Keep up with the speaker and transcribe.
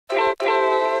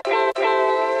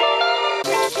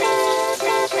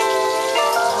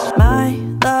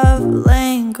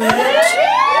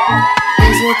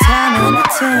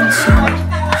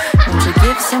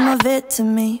it to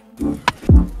me.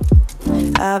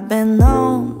 I've been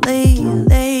lonely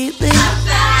lately.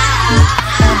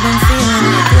 I've been feeling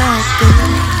neglected.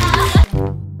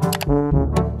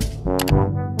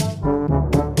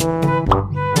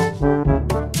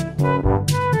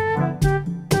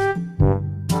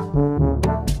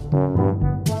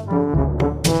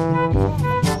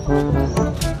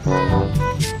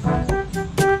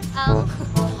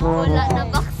 Wala na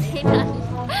vaksinan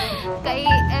kay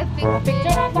epic picture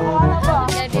na ba?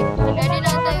 Gani na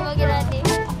tayo magirani.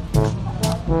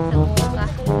 Luka.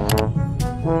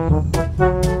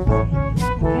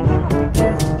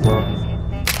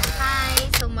 Hi,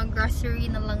 so mag-grocery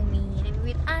na lang ni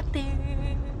with ate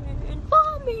and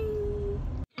mommy.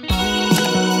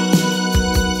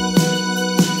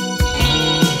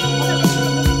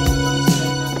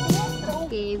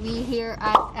 Okay, we here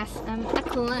at SM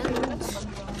Excellence.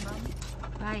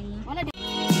 Bye.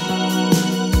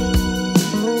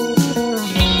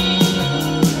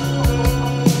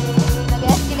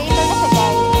 Nag-escalator na siya,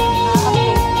 guys.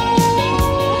 Okay.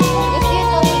 If you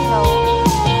know, you know.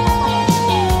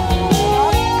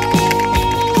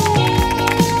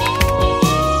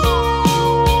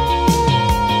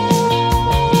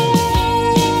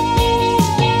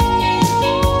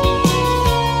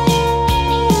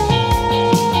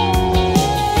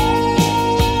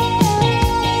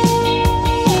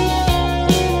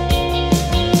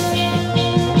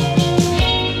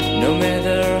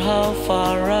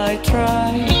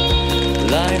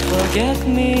 Get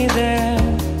me there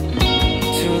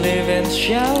to live and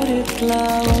shout it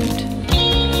loud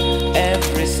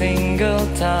every single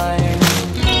time.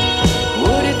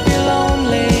 Would it be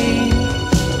lonely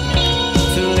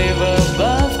to live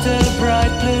above the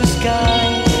bright blue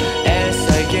sky as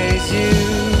I gaze you?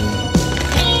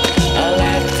 I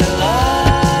let the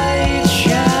light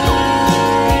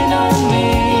shine on me.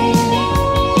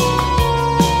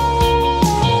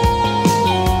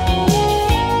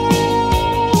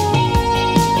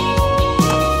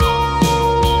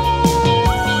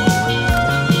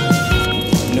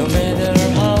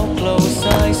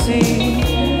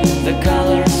 The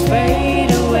colors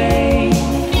fade away,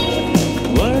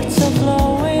 words are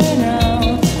flowing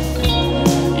out.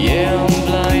 Yeah, I'm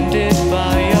blinded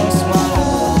by your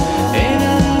smile in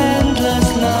an endless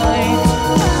night,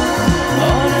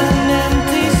 on an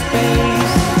empty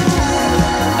space.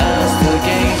 I still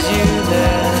gaze you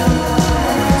there,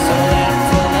 so let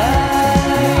the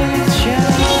light shine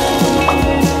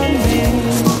in.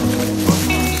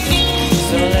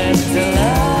 So let the light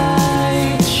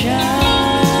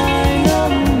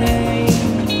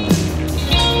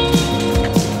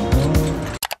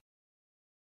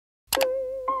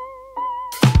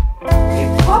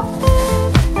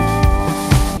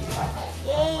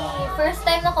First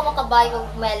time na ako makabuy og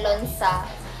melon sa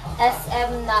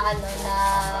SM na na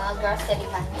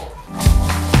groceryhan.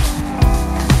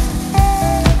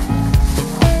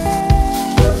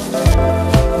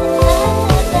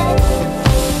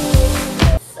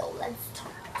 So let's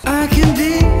start. I can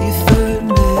be your third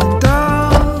man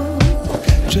dog,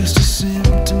 just a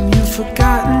symptom you've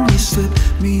forgotten. You slip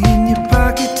me in your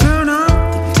pocket, turn on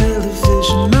the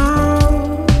television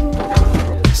on,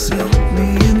 set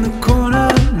me in the corner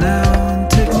now.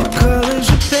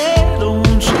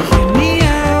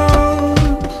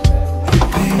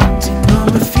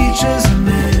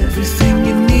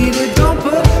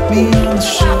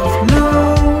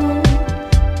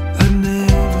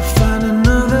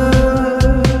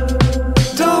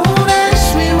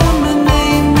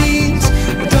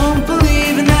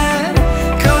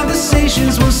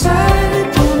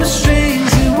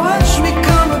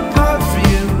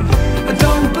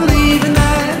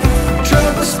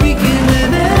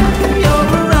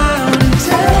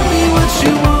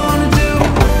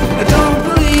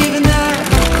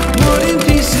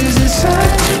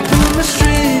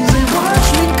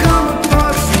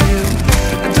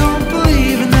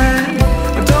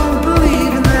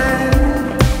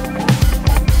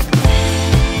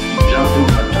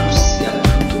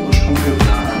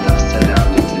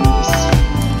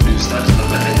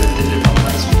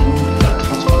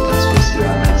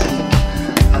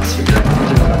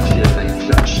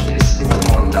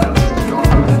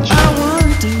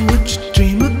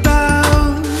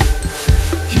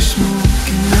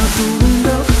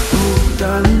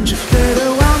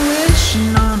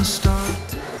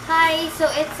 So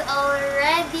it's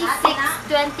already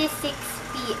 6:26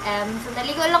 p.m. So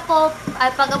naligo lang ko,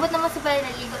 pag-abot naman sa pala,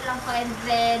 naligo lang ko, and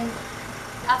then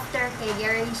after kay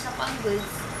i-arrange na ko ang goods.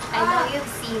 I know you've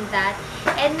seen that.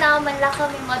 And now, manla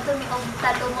kami mo ito ni og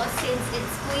talungo since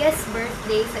it's kuya's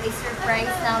birthday. So,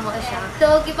 i-surprise na mo siya.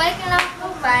 So, gibalik na lang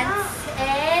akong pants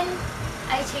and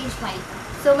I changed mine.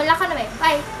 So, malaka na may.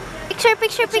 Bye! Picture,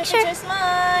 picture, picture! Picture,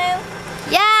 smile!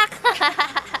 Yak!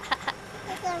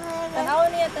 Tanaw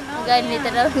niya, tanaw niya. Ganit,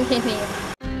 tanaw niya.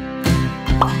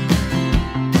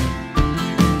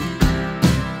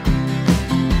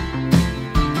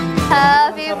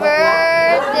 Happy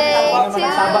birthday to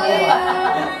you!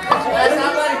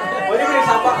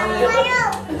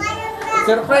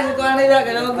 Surprise ko ano nila,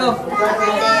 ganun mo.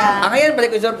 Ang ngayon,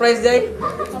 balik ko surprise day.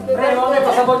 Pre, mo may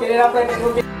pasabot, kanina pre.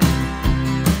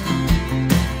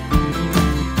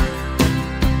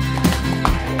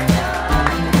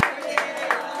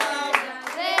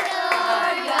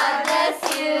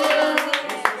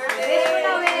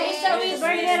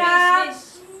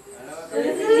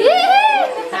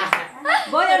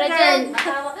 Boy or girl?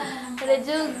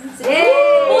 Rajug.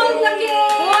 Buwan lagi!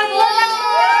 Buwan lagi!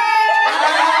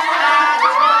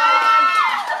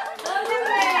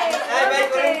 Ay, may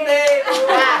kurente!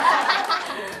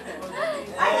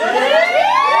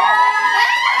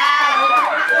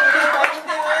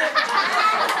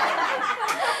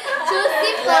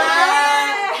 Chusi pa!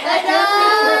 Ano?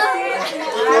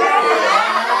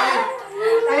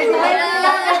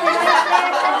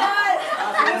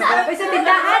 Uy, sa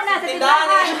tindahan na, sa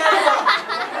tindahan!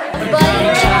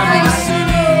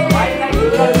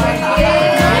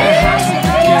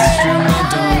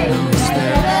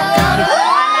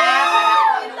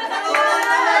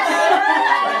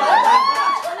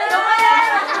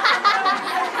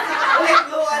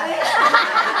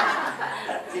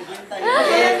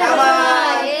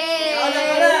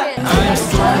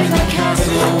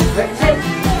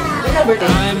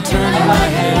 I'm turning my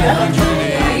head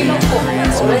 180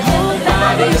 degrees. My whole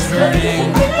body's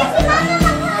burning.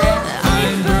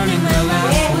 I'm burning the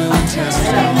last will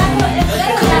testimony.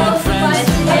 Come on,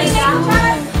 friends,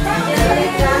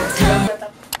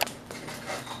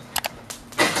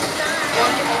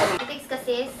 Thanks ka,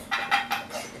 sis.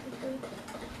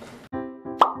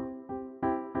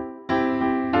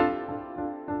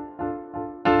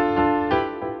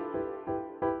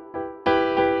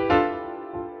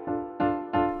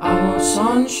 I want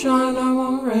sunshine, I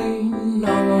want rain, I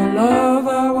want love,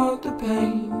 I want the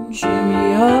pain.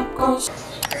 Shimmy up, cause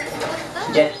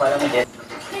Jet, parang jet.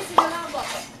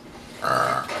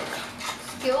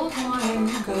 Skills mo.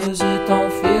 cause it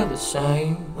don't feel the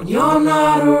same when you're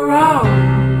not around.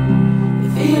 The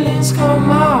feelings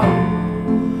come out.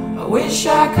 I wish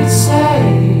I could say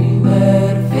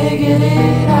that I figured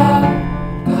it out.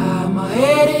 Got my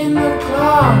head in the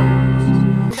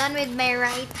clouds. Done with my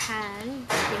right hand.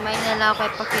 May na lang ako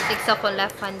ipakitig sa ko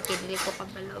left hand. Kidili ko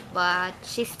pagalo. But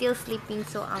she's still sleeping,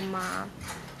 so ama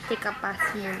take a pass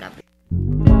muna.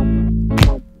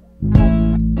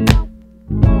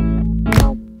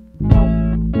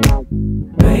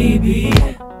 Baby,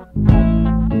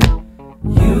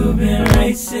 you've been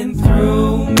racing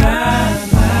through my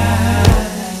mind.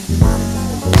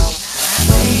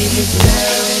 Maybe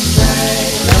staring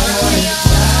back on the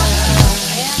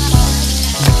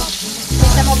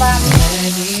Kita mo ba?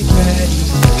 many pretty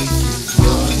faces.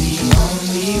 You're the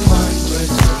only one worth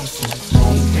chasing.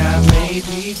 Think I may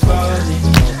be falling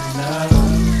in love.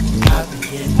 I've been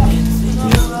getting into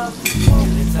you.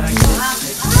 Feelings like this,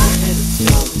 it's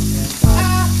a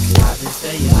I've been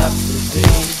staying up to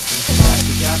date. Like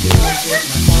you got me with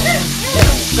my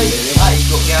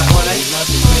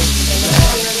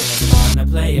wanna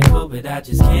play it cool, but I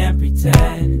just can't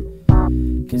pretend.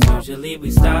 Cause usually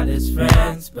we start as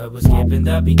friends, but we're skipping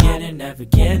the beginning, never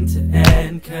getting to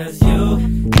end. Cause you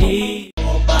need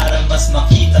para mas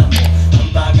makita mo.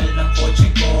 Ang bagal ng kotse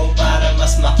ko para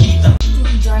mas makita mo.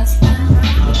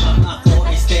 Ako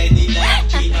steady lang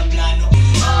pinaplano.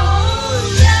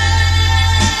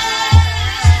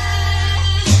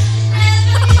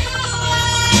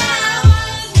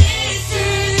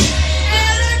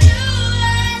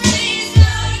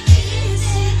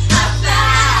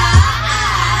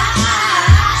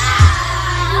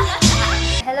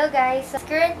 Hello guys! So,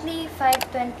 currently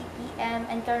 5:20 p.m.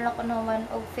 and karon ako naman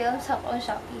og film sa akong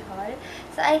Shopee haul.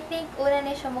 So I think una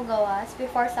ni siya mo gawas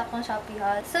before sa akong Shopee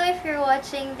haul. So if you're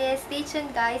watching this, stay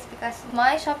tuned guys because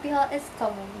my Shopee haul is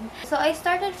coming. So I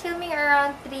started filming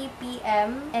around 3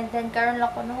 p.m. and then karon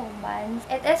lang ko nahuman.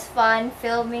 It is fun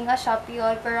filming a Shopee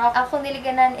haul pero ako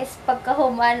niliganan is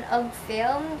pagkahuman og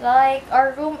film. Like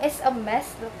our room is a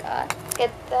mess. Look at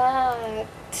that.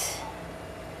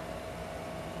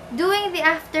 Doing the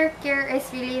aftercare is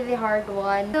really the hard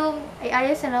one. So, ay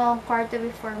ayos na akong kwarto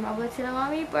before maabot sila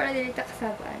mami para dili ta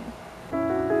kasaban.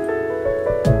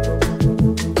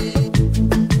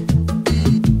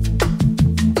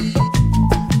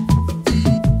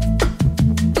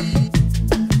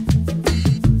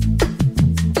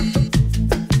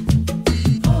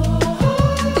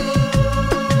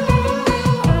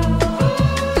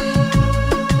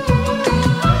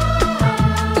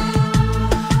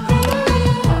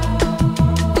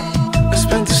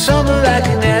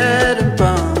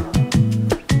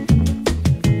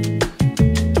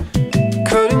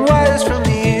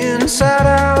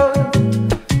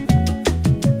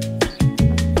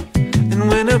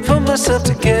 myself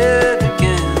together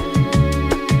again.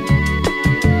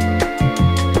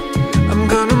 I'm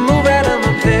gonna move out of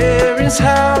my parents'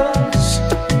 house.